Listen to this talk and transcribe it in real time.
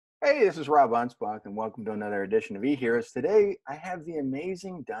Hey, this is Rob Anspach, and welcome to another edition of eHeroes. Today, I have the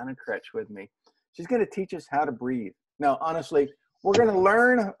amazing Donna Krech with me. She's going to teach us how to breathe. Now, honestly, we're going to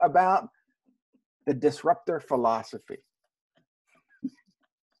learn about the disruptor philosophy.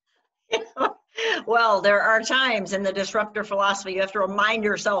 Well, there are times in the disruptor philosophy you have to remind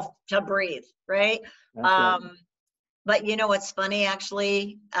yourself to breathe, right? Right. But you know what's funny,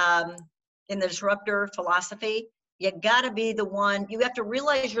 actually, in the disruptor philosophy, you got to be the one, you have to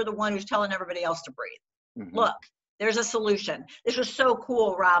realize you're the one who's telling everybody else to breathe. Mm-hmm. Look, there's a solution. This was so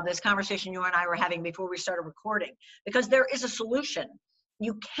cool, Rob, this conversation you and I were having before we started recording, because there is a solution.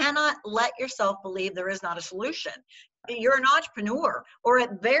 You cannot let yourself believe there is not a solution. You're an entrepreneur, or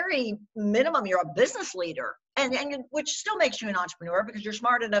at very minimum, you're a business leader, and which still makes you an entrepreneur because you're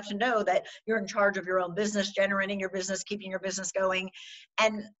smart enough to know that you're in charge of your own business, generating your business, keeping your business going.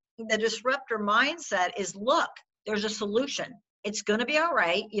 And the disruptor mindset is, look, there's a solution. It's going to be all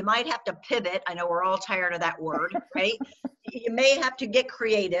right. You might have to pivot. I know we're all tired of that word, right? You may have to get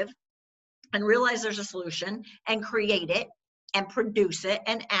creative and realize there's a solution and create it and produce it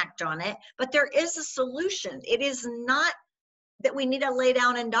and act on it. But there is a solution. It is not that we need to lay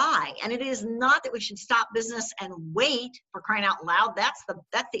down and die. And it is not that we should stop business and wait, for crying out loud. That's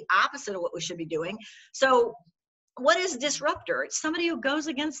the opposite of what we should be doing. So what is disruptor? It's somebody who goes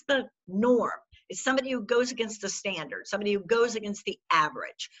against the norm. It's somebody who goes against the standard, somebody who goes against the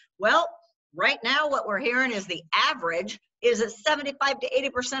average. Well, right now what we're hearing is the average is that 75 to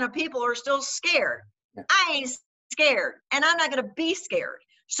 80% of people are still scared. I ain't scared, and I'm not going to be scared.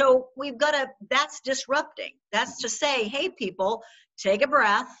 So we've got to, that's disrupting. That's to say, hey, people, take a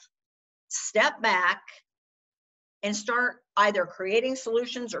breath, step back, and start either creating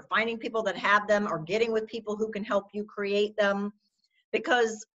solutions or finding people that have them or getting with people who can help you create them.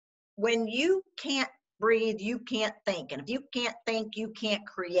 Because when you can't breathe, you can't think. And if you can't think, you can't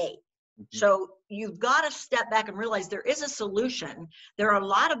create. Mm-hmm. So you've got to step back and realize there is a solution. There are a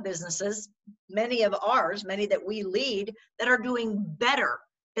lot of businesses, many of ours, many that we lead, that are doing better,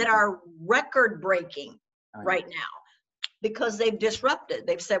 that are record-breaking right now because they've disrupted.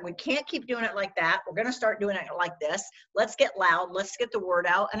 They've said, we can't keep doing it like that. We're going to start doing it like this. Let's get loud. Let's get the word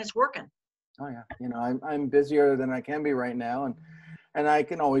out. And it's working. Oh, yeah. You know, I'm busier than I can be right now. And I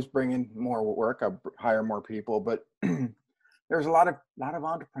can always bring in more work. I hire more people. But there's a lot of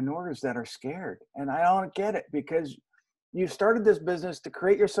entrepreneurs that are scared. And I don't get it, because you started this business to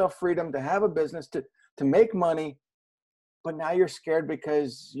create yourself freedom, to have a business, to make money. But now you're scared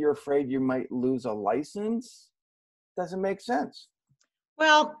because you're afraid you might lose a license. Doesn't make sense.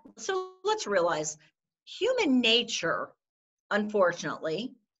 Well, so let's realize human nature,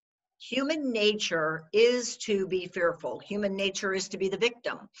 unfortunately, human nature is to be fearful. Human nature is to be the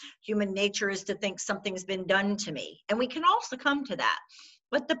victim. Human nature is to think something's been done to me. And we can also come to that.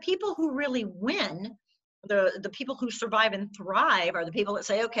 But the people who really win, the people who survive and thrive, are the people that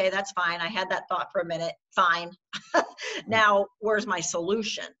say, okay, that's fine. I had that thought for a minute. Fine. Now, where's my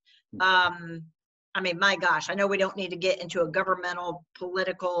solution? I mean, my gosh, I know we don't need to get into a governmental,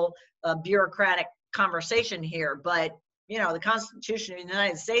 political, bureaucratic conversation here, but you know, the Constitution of the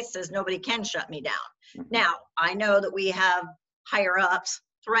United States says nobody can shut me down. Mm-hmm. Now, I know that we have higher ups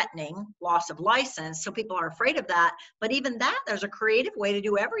threatening loss of license, so people are afraid of that. But even that, there's a creative way to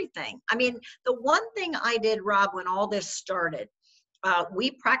do everything. I mean, the one thing I did, Rob, when all this started,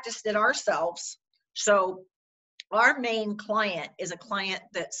 we practiced it ourselves. So our main client is a client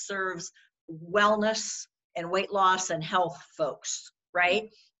that serves wellness and weight loss and health folks, right?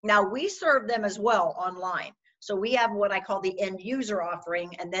 Now, we serve them as well online. So we have what I call the end user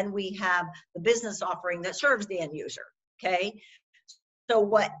offering, and then we have the business offering that serves the end user, okay?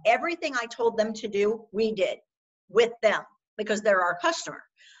 So everything I told them to do, we did with them because they're our customer.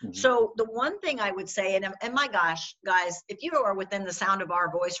 Mm-hmm. So the one thing I would say, and my gosh, guys, if you are within the sound of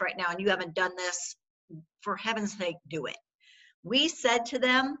our voice right now and you haven't done this, for heaven's sake, do it. We said to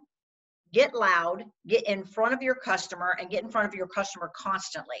them, get loud, get in front of your customer, and get in front of your customer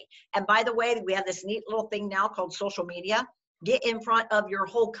constantly. And by the way, we have this neat little thing now called social media. Get in front of your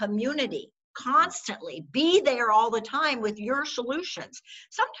whole community constantly. Be there all the time with your solutions.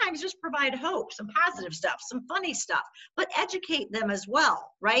 Sometimes just provide hope, some positive stuff, some funny stuff, but educate them as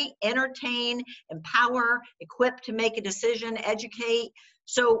well, right? Entertain, empower, equip to make a decision, educate.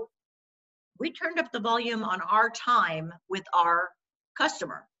 So we turned up the volume on our time with our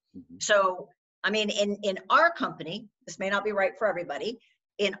customer. Mm-hmm. So, I mean, in our company, this may not be right for everybody.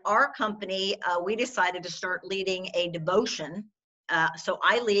 In our company, we decided to start leading a devotion. So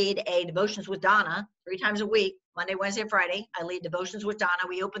I lead a devotions with Donna 3 times a week, Monday, Wednesday, and Friday. I lead devotions with Donna.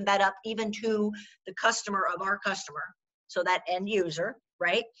 We opened that up even to the customer of our customer. So that end user,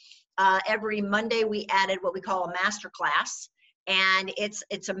 right? Every Monday we added what we call a master class. And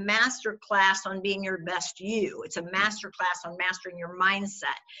it's a master class on being your best you. It's a master class on mastering your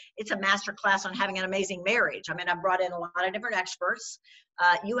mindset. It's a master class on having an amazing marriage. I mean, I've brought in a lot of different experts.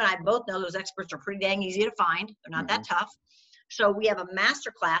 You and I both know those experts are pretty dang easy to find. They're not that tough. So we have a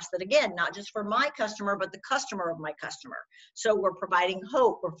master class that, again, not just for my customer, but the customer of my customer. So we're providing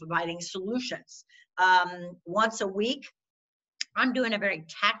hope. We're providing solutions. Once a week, I'm doing a very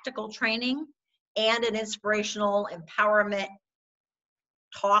tactical training and an inspirational empowerment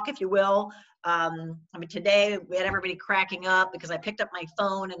talk, if you will. I mean, today we had everybody cracking up because I picked up my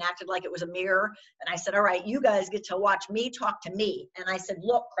phone and acted like it was a mirror. And I said, all right, you guys get to watch me talk to me. And I said,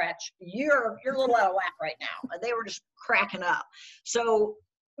 look, Krech, you're a little out of whack right now. And they were just cracking up. So,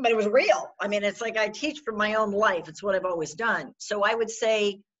 but it was real. I mean, it's like I teach from my own life. It's what I've always done. So I would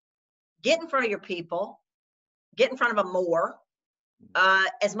say, get in front of your people, get in front of them more,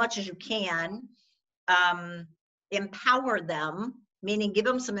 as much as you can, empower them, meaning give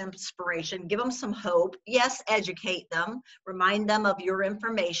them some inspiration, give them some hope. Yes, educate them, remind them of your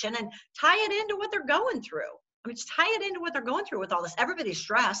information, and tie it into what they're going through. I mean, just tie it into what they're going through with all this. Everybody's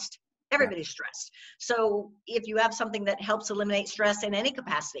stressed. Everybody's stressed. So if you have something that helps eliminate stress in any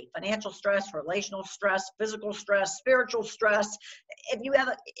capacity, financial stress, relational stress, physical stress, spiritual stress, if you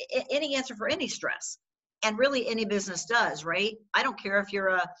have any answer for any stress, and really any business does, right? I don't care if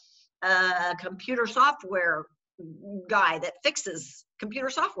you're a computer software guy that fixes computer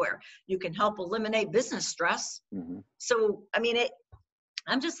software. You can help eliminate business stress. So, I mean,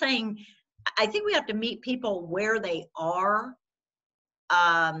 I'm just saying, I think we have to meet people where they are.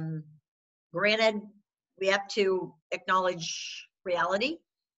 Granted, we have to acknowledge reality,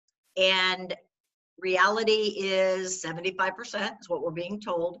 and reality is 75% is what we're being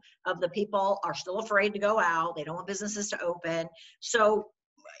told of the people are still afraid to go out. They don't want businesses to open. So,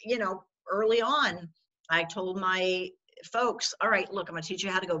 you know, early on, I told my folks, all right, look, I'm going to teach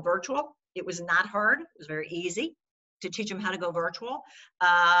you how to go virtual. It was not hard. It was very easy to teach them how to go virtual.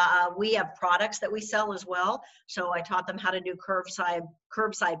 We have products that we sell as well. So I taught them how to do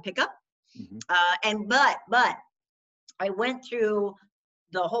curbside pickup. But I went through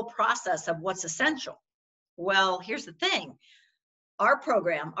the whole process of what's essential. Well, here's the thing. Our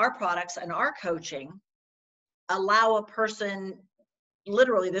program, our products, and our coaching allow a person,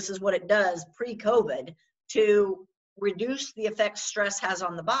 literally, this is what it does pre-COVID, to reduce the effects stress has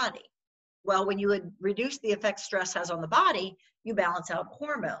on the body. Well, when you would reduce the effects stress has on the body, you balance out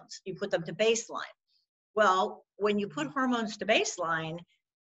hormones. You put them to baseline. Well, when you put hormones to baseline,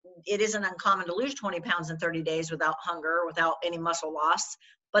 it isn't uncommon to lose 20 pounds in 30 days without hunger, without any muscle loss.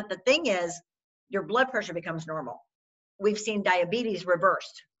 But the thing is, your blood pressure becomes normal. We've seen diabetes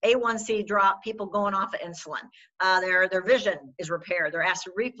reversed, A1C drop, people going off of insulin. Their vision is repaired. Their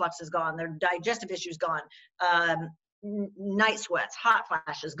acid reflux is gone. Their digestive issues gone. Night sweats, hot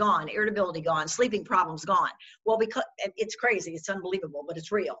flashes gone. Irritability gone. Sleeping problems gone. Well, because it's crazy. It's unbelievable, but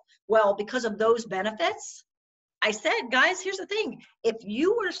it's real. Well, because of those benefits, I said, guys, here's the thing. If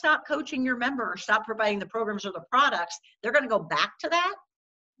you were to stop coaching your member or stop providing the programs or the products, they're going to go back to that.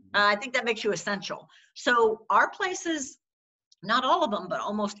 I think that makes you essential. So our places, not all of them, but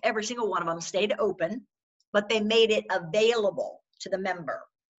almost every single one of them stayed open, but they made it available to the member,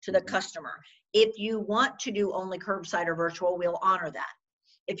 to the customer. If you want to do only curbside or virtual, we'll honor that.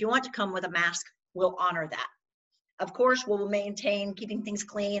 If you want to come with a mask, we'll honor that. Of course, we'll maintain keeping things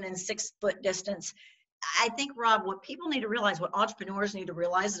clean and 6-foot distance. I think, Rob, what people need to realize, what entrepreneurs need to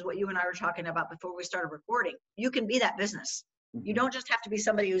realize is what you and I were talking about before we started recording. You can be that business. You don't just have to be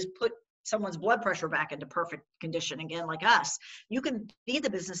somebody who's put someone's blood pressure back into perfect condition again, like us. You can be the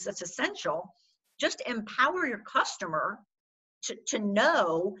business that's essential. Just empower your customer to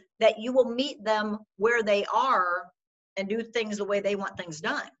know that you will meet them where they are and do things the way they want things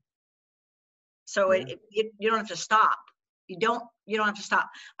done. So you don't have to stop. You don't have to stop.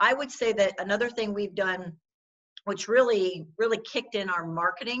 I would say that another thing we've done, which really kicked in our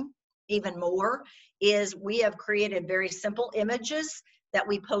marketing even more, is we have created very simple images that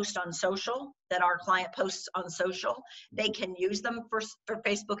we post on social, that our client posts on social. They can use them for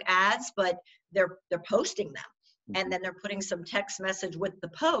Facebook ads, but they're posting them. And then they're putting some text message with the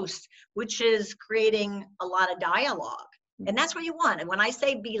post, which is creating a lot of dialogue. And that's what you want. And when I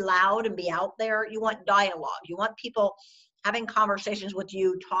say be loud and be out there, you want dialogue. You want people having conversations with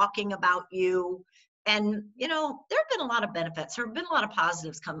you, talking about you. And, you know, there have been a lot of benefits. There have been a lot of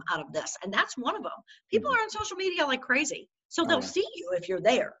positives come out of this. And that's one of them. People are on social media like crazy. So they'll see you if you're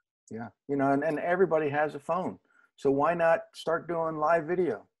there. Yeah. You know, and everybody has a phone. So why not start doing live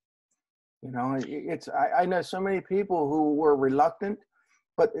video? You know, I know so many people who were reluctant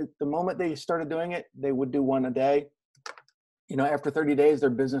But the moment they started doing it, they would do one a day. After 30 days, their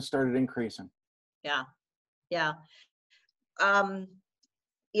business started increasing. Yeah. Yeah.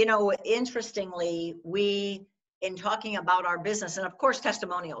 Interestingly, in talking about our business, and of course,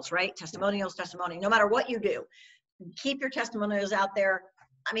 testimonials, right? Testimonials, no matter what you do, keep your testimonials out there.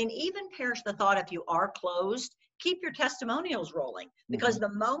 I mean, even perish the thought, if you are closed, keep your testimonials rolling, because the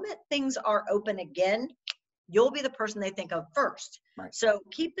moment things are open again, you'll be the person they think of first. Right. So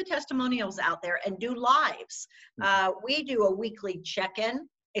keep the testimonials out there and do lives. We do a weekly check-in.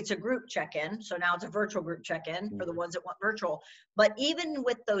 It's a group check-in. So now it's a virtual group check-in for the ones that want virtual. But even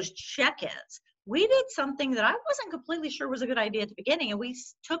with those check-ins, we did something that I wasn't completely sure was a good idea at the beginning. And we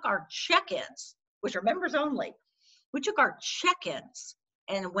took our check-ins, which are members only. We took our check-ins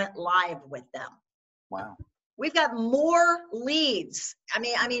and went live with them. Wow. We've got more leads. I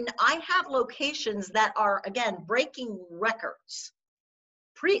mean, I have locations that are, again, breaking records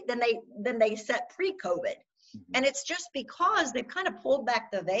than they set pre-COVID. And it's just because they've kind of pulled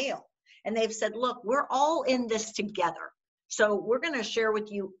back the veil and they've said, look, we're all in this together. So we're going to share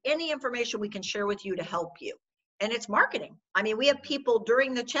with you any information we can share with you to help you. And it's marketing. I mean, we have people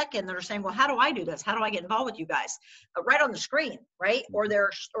during the check-in that are saying, well, how do I do this? How do I get involved with you guys? Right on the screen, right? Or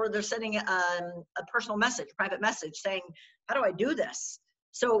they're sending a personal message, private message saying, how do I do this?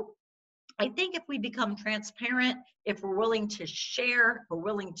 So I think if we become transparent, if we're willing to share, we're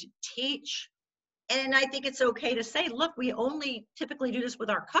willing to teach, and I think it's okay to say, look, we only typically do this with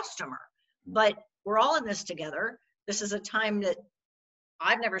our customer, but we're all in this together. This is a time that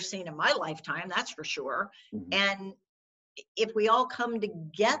I've never seen in my lifetime, that's for sure. And if we all come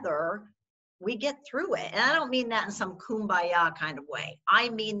together, we get through it. And I don't mean that in some kumbaya kind of way. I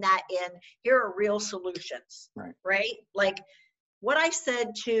mean that in, here are real solutions, right? Like what I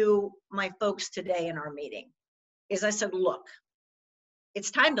said to my folks today in our meeting is I said, look, it's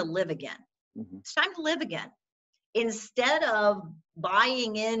time to live again. It's time to live again. Instead of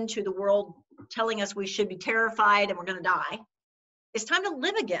buying into the world telling us we should be terrified and we're going to die, it's time to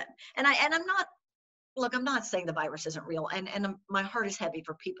live again. And I'm not saying the virus isn't real, and my heart is heavy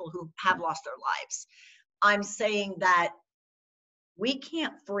for people who have lost their lives. I'm saying that we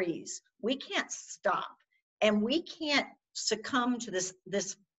can't freeze, we can't stop, and we can't succumb to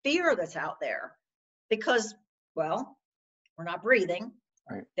this fear that's out there because, well, we're not breathing.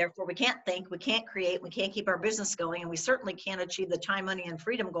 Right. Therefore, we can't think, we can't create, we can't keep our business going, and we certainly can't achieve the time, money, and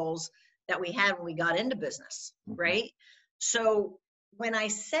freedom goals that we had when we got into business, right? So when I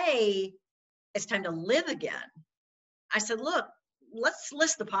say it's time to live again, I said, look, let's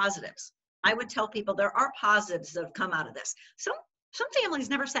list the positives. I would tell people there are positives that have come out of this. Some families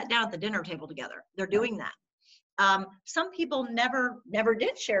never sat down at the dinner table together. They're doing that. Some people never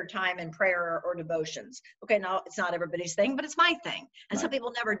did share time in prayer or devotions. Okay, no, it's not everybody's thing, but it's my thing. And some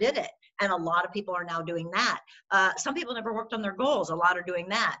people never did it. And a lot of people are now doing that. Some people never worked on their goals. A lot are doing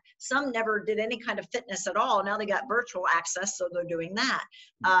that. Some never did any kind of fitness at all. Now they got virtual access, so they're doing that.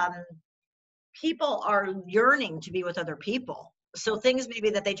 People are yearning to be with other people. So things maybe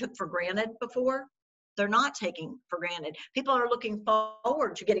that they took for granted before, they're not taking for granted. People are looking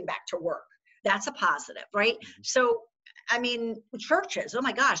forward to getting back to work. That's a positive, right? So, I mean, churches, oh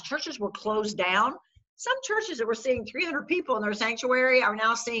my gosh, churches were closed down. Some churches that were seeing 300 people in their sanctuary are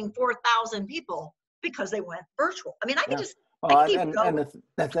now seeing 4,000 people because they went virtual. I mean, I can just, I keep going. And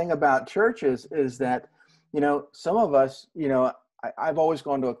the thing about churches is that, some of us, I've always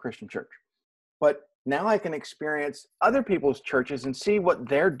gone to a Christian church, but now I can experience other people's churches and see what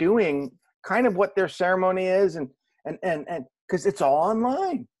they're doing, kind of what their ceremony is, and because it's all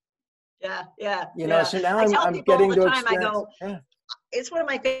online. Yeah. So now I tell I'm people getting all the to time, experience. I go, it's one of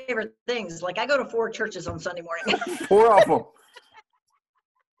my favorite things. Like I go to 4 churches on Sunday morning. 4 of them.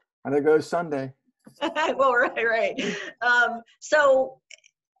 And there goes Sunday. Well, right. So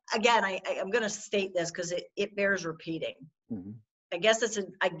again, I'm going to state this because it bears repeating. I guess it's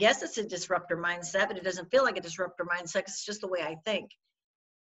a disruptor mindset, but it doesn't feel like a disruptor mindset. It's just the way I think.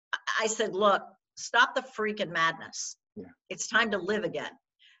 I said, look, stop the freaking madness. Yeah. It's time to live again.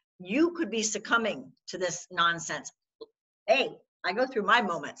 You could be succumbing to this nonsense. Hey, I go through my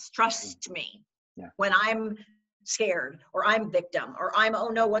moments. Trust me. Yeah. When I'm scared or I'm victim or I'm, oh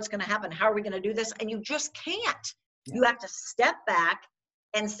no, what's going to happen? How are we going to do this? And you just can't. Yeah. You have to step back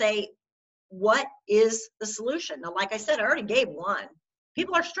and say, what is the solution? Now, like I said, I already gave one.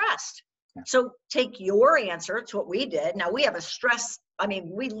 People are stressed. Yeah. So take your answer. It's what we did. Now we have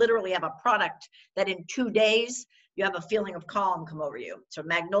we literally have a product that in 2 days, you have a feeling of calm come over you. So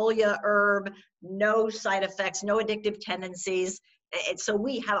magnolia herb, no side effects, no addictive tendencies. So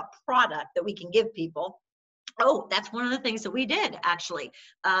we have a product that we can give people Oh, that's one of the things that we did actually.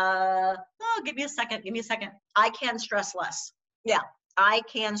 Give me a second. Give me a second. I can stress less. Yeah,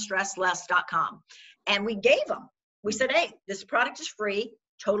 icanstressless.com. And we gave them, we said, hey, this product is free,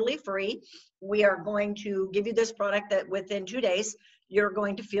 totally free. We are going to give you this product that within 2 days, you're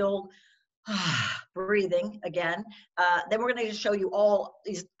going to feel breathing again. Then we're going to show you all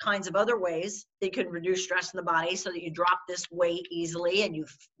these kinds of other ways that you can reduce stress in the body so that you drop this weight easily and you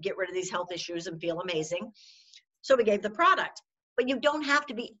get rid of these health issues and feel amazing. So we gave the product, but you don't have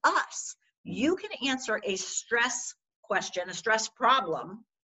to be us. You can answer a stress question, a stress problem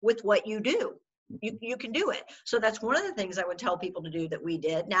with what you do. You can do it. So that's one of the things I would tell people to do that we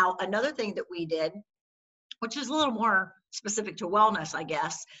did. Now, another thing that we did, which is a little more specific to wellness, I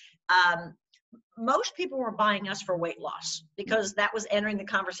guess, most people were buying us for weight loss because that was entering the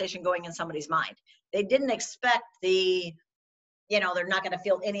conversation going in somebody's mind. They didn't expect they're not going to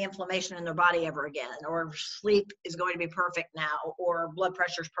feel any inflammation in their body ever again, or sleep is going to be perfect now, or blood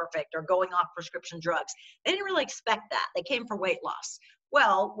pressure is perfect, or going off prescription drugs. They didn't really expect that. They came for weight loss.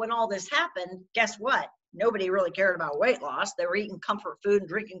 Well, when all this happened, guess what? Nobody really cared about weight loss. They were eating comfort food and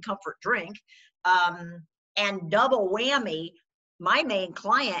drinking comfort drink. And double whammy, my main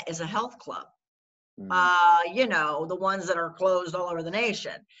client is a health club. The ones that are closed all over the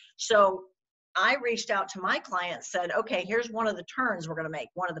nation. So I reached out to my clients, said, okay, here's one of the turns we're going to make,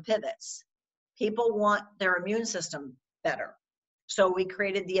 one of the pivots. People want their immune system better. So we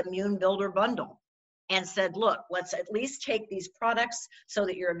created the Immune Builder Bundle and said, look, let's at least take these products so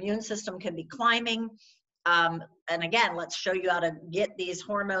that your immune system can be climbing. And again, let's show you how to get these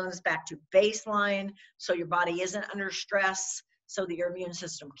hormones back to baseline so your body isn't under stress, so that your immune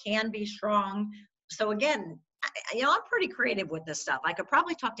system can be strong. So again, I'm pretty creative with this stuff. I could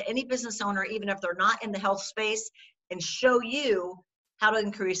probably talk to any business owner, even if they're not in the health space, and show you how to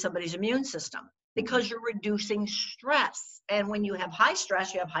increase somebody's immune system because you're reducing stress. And when you have high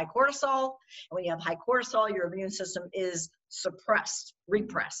stress, you have high cortisol. And when you have high cortisol, your immune system is suppressed,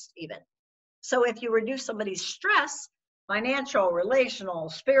 repressed even. So if you reduce somebody's stress, financial, relational,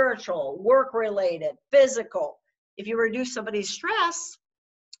 spiritual, work-related, physical, if you reduce somebody's stress,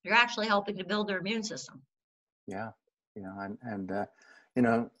 you're actually helping to build their immune system. Yeah,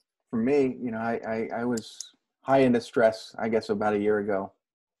 for me, I was high into stress, I guess, about a year ago,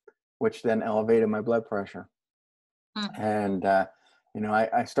 which then elevated my blood pressure. And, I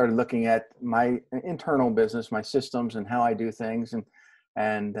started looking at my internal business, my systems and how I do things.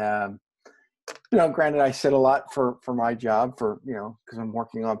 And granted, I said a lot for my job because I'm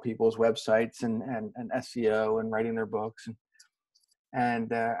working on people's websites and SEO and writing their books.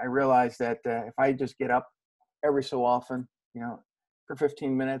 And I realized that if I just get up every so often, for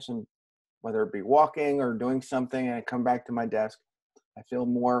 15 minutes, and whether it be walking or doing something, and I come back to my desk, I feel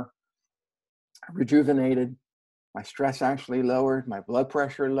more rejuvenated. My stress actually lowered, my blood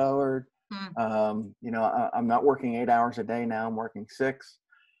pressure lowered. I'm not working 8 hours a day now. I'm working 6,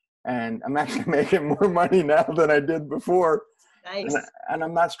 and I'm actually making more money now than I did before. Nice. And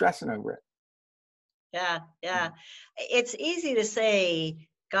I'm not stressing over it. Yeah. It's easy to say,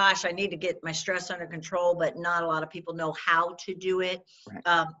 gosh, I need to get my stress under control, but not a lot of people know how to do it.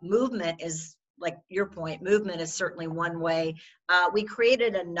 Right. Movement is, like your point, movement is certainly one way. We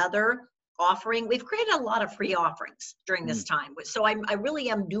created another offering. We've created a lot of free offerings during this time. So I really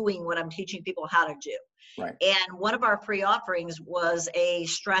am doing what I'm teaching people how to do. Right. And one of our free offerings was a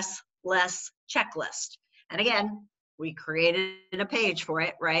stress less checklist. And again, we created a page for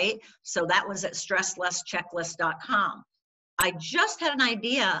it, right? So that was at stresslesschecklist.com. I just had an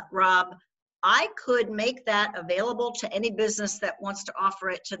idea, Rob. I could make that available to any business that wants to offer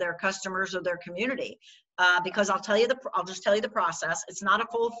it to their customers or their community. Because I'll just tell you the process. It's not a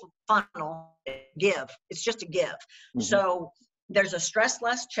full funnel. It's just a give. So there's a stress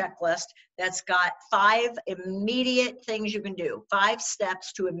less checklist that's got 5 immediate things you can do, 5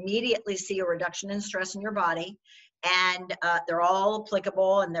 steps to immediately see a reduction in stress in your body. And they're all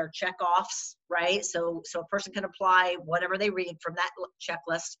applicable and they're check-offs, right? So a person can apply whatever they read from that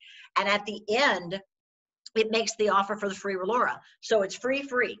checklist. And at the end, it makes the offer for the free Rolora. So it's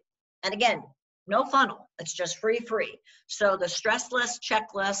free. And again, no funnel. It's just free. So the Stressless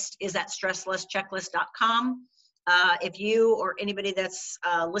Checklist is at stresslesschecklist.com. If you or anybody that's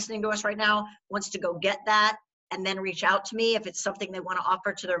listening to us right now wants to go get that and then reach out to me if it's something they want to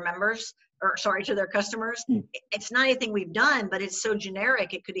offer to their members, to their customers. It's not anything we've done, but it's so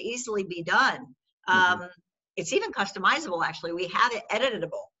generic, it could easily be done. It's even customizable, actually. We have it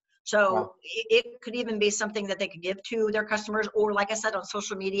editable. So it could even be something that they could give to their customers, or like I said, on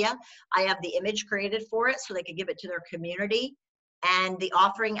social media, I have the image created for it so they could give it to their community. And the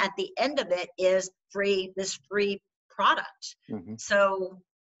offering at the end of it is this free product. Mm-hmm. So,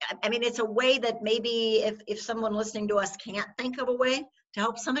 I mean, it's a way that maybe if someone listening to us can't think of a way to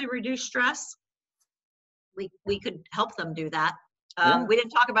help somebody reduce stress, we could help them do that. Yeah. We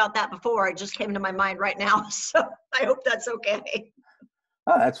didn't talk about that before. It just came to my mind right now. So I hope that's okay.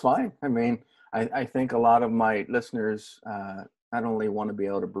 Oh, that's fine. I mean, I think a lot of my listeners not only want to be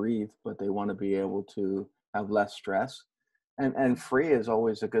able to breathe, but they want to be able to have less stress. And free is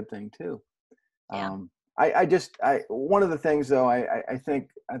always a good thing too. Yeah. One of the things though, I think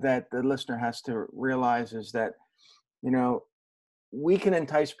that the listener has to realize is that, we can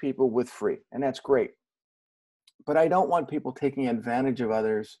entice people with free, and that's great. But I don't want people taking advantage of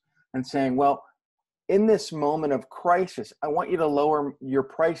others and saying, well, in this moment of crisis, I want you to lower your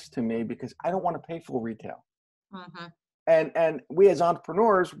price to me because I don't want to pay full retail. Mm-hmm. And we as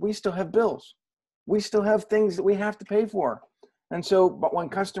entrepreneurs, we still have bills. We still have things that we have to pay for. And so, but when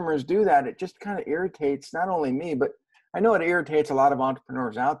customers do that, it just kind of irritates not only me, but I know it irritates a lot of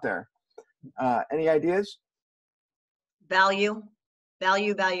entrepreneurs out there. Any ideas? Value.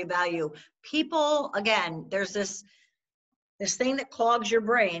 People, again, there's this thing that clogs your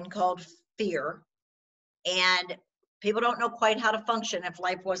brain called fear. And people don't know quite how to function if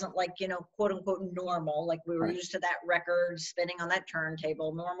life wasn't like, quote unquote normal, like we were Right. used to that record spinning on that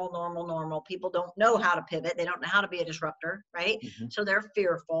turntable, normal. People don't know how to pivot. They don't know how to be a disruptor, right? Mm-hmm. So they're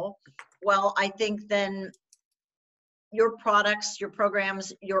fearful. Well, I think then your products, your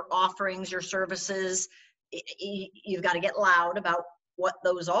programs, your offerings, your services, you've got to get loud about what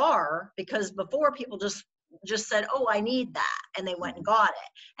those are, because before people just said, oh, I need that, and they went and got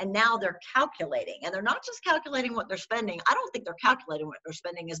it. And now they're calculating, and they're not just calculating what they're spending. I don't think they're calculating what they're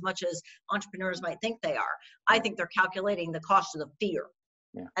spending as much as entrepreneurs might think they are. I think they're calculating the cost of the fear.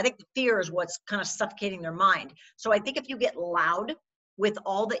 Yeah. I think the fear is what's kind of suffocating their mind. So I think if you get loud with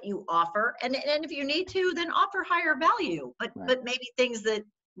all that you offer, and if you need to, then offer higher value, but maybe things that,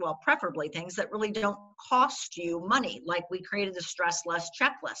 well, preferably things that really don't cost you money. Like we created the stress less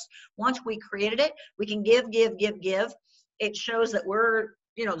checklist. Once we created it, we can give. It shows that we're,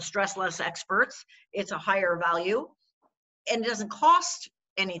 the stress less experts. It's a higher value and it doesn't cost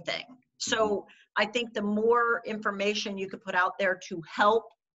anything. So I think the more information you could put out there to help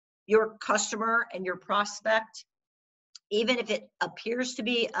your customer and your prospect, even if it appears to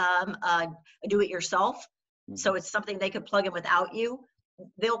be a do-it-yourself, so it's something they could plug in without you,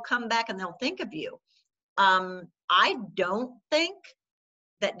 they'll come back and they'll think of you. I don't think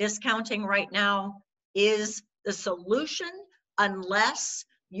that discounting right now is the solution unless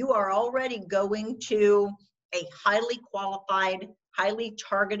you are already going to a highly qualified, highly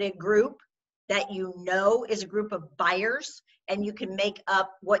targeted group that is a group of buyers, and you can make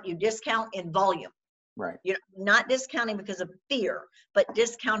up what you discount in volume. Right. Not discounting because of fear, but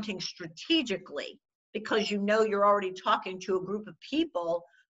discounting strategically because you're already talking to a group of people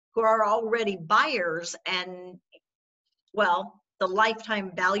who are already buyers, and well, the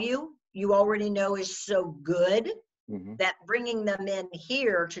lifetime value you already know is so good that bringing them in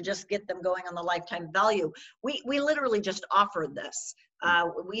here to just get them going on the lifetime value. We literally just offered this.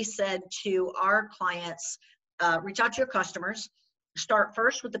 We said to our clients, reach out to your customers, start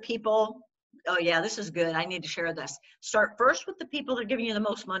first with the people. Oh yeah, this is good. I need to share this. Start first with the people that are giving you the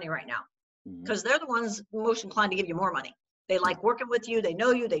most money right now, because they're the ones most inclined to give you more money. They like working with you. They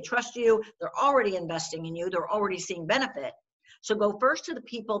know you. They trust you. They're already investing in you. They're already seeing benefit. So go first to the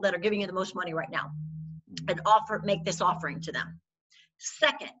people that are giving you the most money right now and make this offering to them.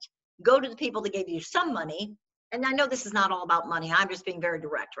 Second, go to the people that gave you some money. And I know this is not all about money. I'm just being very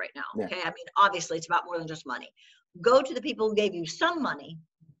direct right now. Yeah. Okay. I mean, obviously it's about more than just money. Go to the people who gave you some money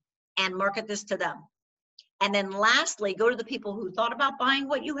and market this to them. And then lastly, go to the people who thought about buying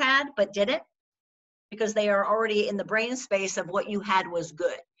what you had, but didn't, because they are already in the brain space of what you had was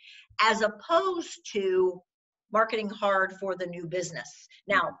good, as opposed to marketing hard for the new business.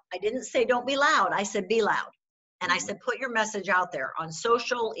 Now, I didn't say don't be loud. I said be loud. And I said put your message out there on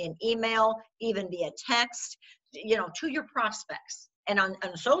social, in email, even via text, to your prospects. And on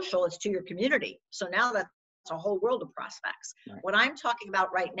social, it's to your community. So now that's a whole world of prospects. Right. What I'm talking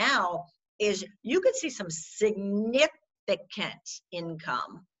about right now is you could see some significant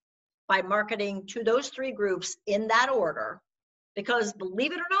income by marketing to those three groups in that order, because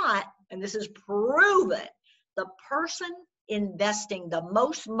believe it or not, and this is proven, the person investing the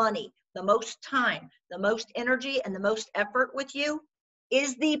most money, the most time, the most energy, and the most effort with you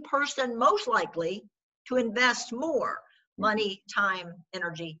is the person most likely to invest more money, time,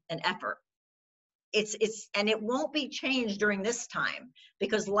 energy, and effort. And it won't be changed during this time,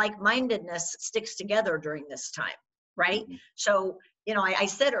 because like-mindedness sticks together during this time. right? Mhm. So, I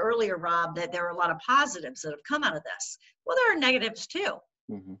said earlier, Rob, that there are a lot of positives that have come out of this. Well, there are negatives too.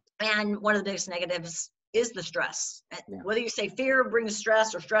 Mhm. And one of the biggest negatives is the stress. Yeah. Whether you say fear brings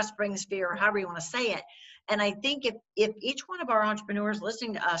stress or stress brings fear, or however you want to say it. And I think if each one of our entrepreneurs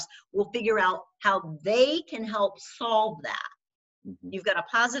listening to us will figure out how they can help solve that. Mhm. You've got a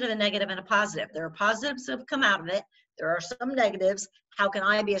positive, a negative, and a positive. There are positives that have come out of it. There are some negatives. How can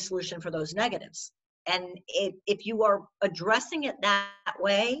I be a solution for those negatives? And if you are addressing it that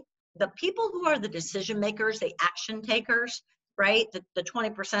way, the people who are the decision makers, the action takers, right? The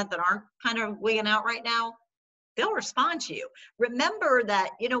 20% that aren't kind of wigging out right now, they'll respond to you. Remember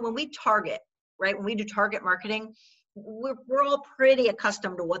that, when we target, right? When we do target marketing, we're all pretty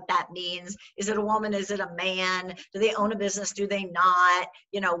accustomed to what that means. Is it a woman? Is it a man? Do they own a business? Do they not?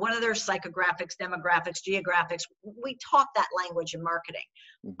 What are their psychographics, demographics, geographics? We talk that language in marketing.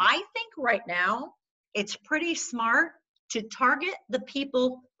 Mhm. I think right now it's pretty smart to target the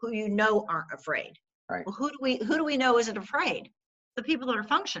people who aren't afraid. Right. Well, who do we know isn't afraid? The people that are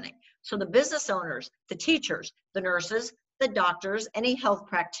functioning. So the business owners, the teachers, the nurses, the doctors, any health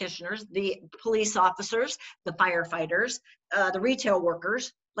practitioners, the police officers, the firefighters, the retail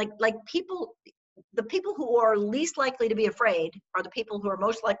workers, like people, the people who are least likely to be afraid are the people who are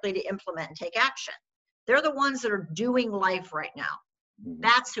most likely to implement and take action. They're the ones that are doing life right now. Mhm.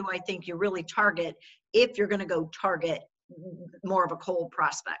 That's who I think you really target if you're going to go target more of a cold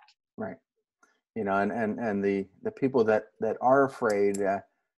prospect. Right. And the people that are afraid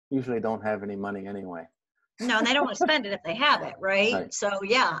usually don't have any money anyway. No, and they don't want to spend it if they have it, right? Right. So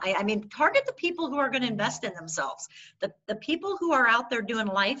yeah, I mean, target the people who are going to invest in themselves. The people who are out there doing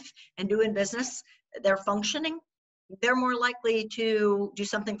life and doing business, they're functioning. They're more likely to do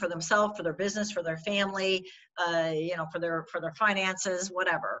something for themselves, for their business, for their family, for their finances,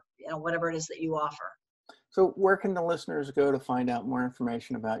 whatever it is that you offer. So where can the listeners go to find out more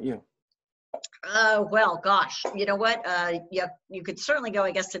information about you? Well, gosh, you know what? You could certainly go,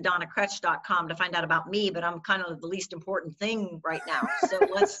 I guess, to donnakrech.com to find out about me, but I'm kind of the least important thing right now. So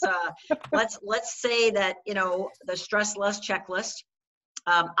let's say that, the stress less checklist,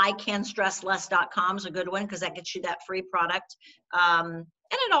 icanstressless.com is a good one because that gets you that free product. And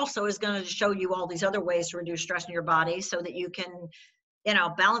it also is going to show you all these other ways to reduce stress in your body so that you can,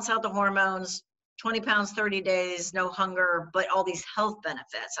 balance out the hormones, 20 pounds, 30 days, no hunger, but all these health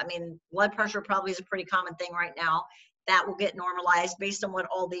benefits. I mean, blood pressure probably is a pretty common thing right now. That will get normalized based on what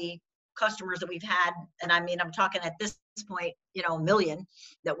all the customers that we've had. And I mean, I'm talking at this point, a million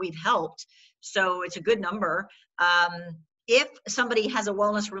that we've helped. So it's a good number. If somebody has a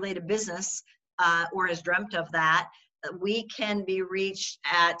wellness related business or has dreamt of that, we can be reached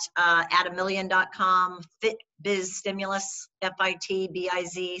at atamillion.com, FitBizStimulus,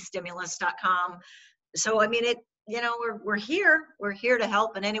 FITBIZ stimulus.com. So, I mean, we're here to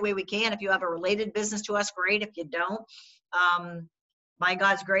help in any way we can. If you have a related business to us, great. If you don't, by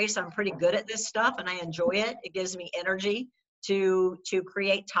God's grace, I'm pretty good at this stuff and I enjoy it. It gives me energy to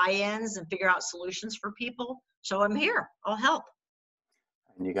create tie-ins and figure out solutions for people. So I'm here. I'll help.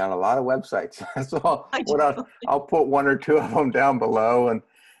 And you got a lot of websites. That's all. I do. I'll put one or two of them down below, and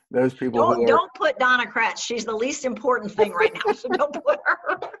those people don't put Donna Krech. She's the least important thing right now, so don't put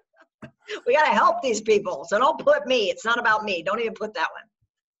her. We got to help these people, so don't put me. It's not about me. Don't even put that one.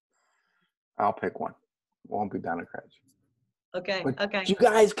 I'll pick one. It won't be Donna Krech. Okay. But Okay. you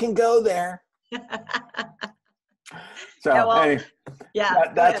guys can go there. So Yeah, well, anyway,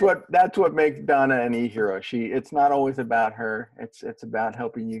 that's what makes Donna an e-hero. It's not always about her. It's about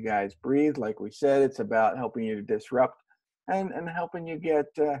helping you guys breathe. Like we said, it's about helping you to disrupt and helping you get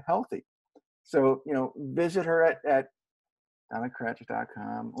healthy. So, visit her at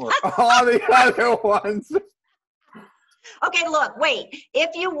donnakrech.com or all the other ones. Okay, look, wait.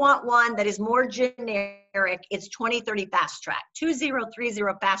 If you want one that is more generic, it's 2030 Fast Track,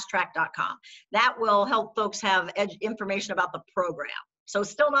 2030fasttrack.com. That will help folks have information about the program. So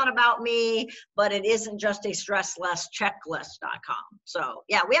still not about me, but it isn't just a stresslesschecklist.com. So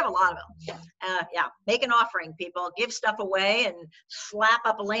yeah, we have a lot of them. Make an offering, people. Give stuff away and slap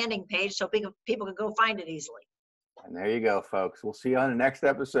up a landing page so people can go find it easily. And there you go, folks. We'll see you on the next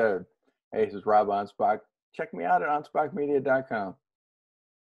episode. Hey, this is Rob Anspach. Check me out at anspachmedia.com.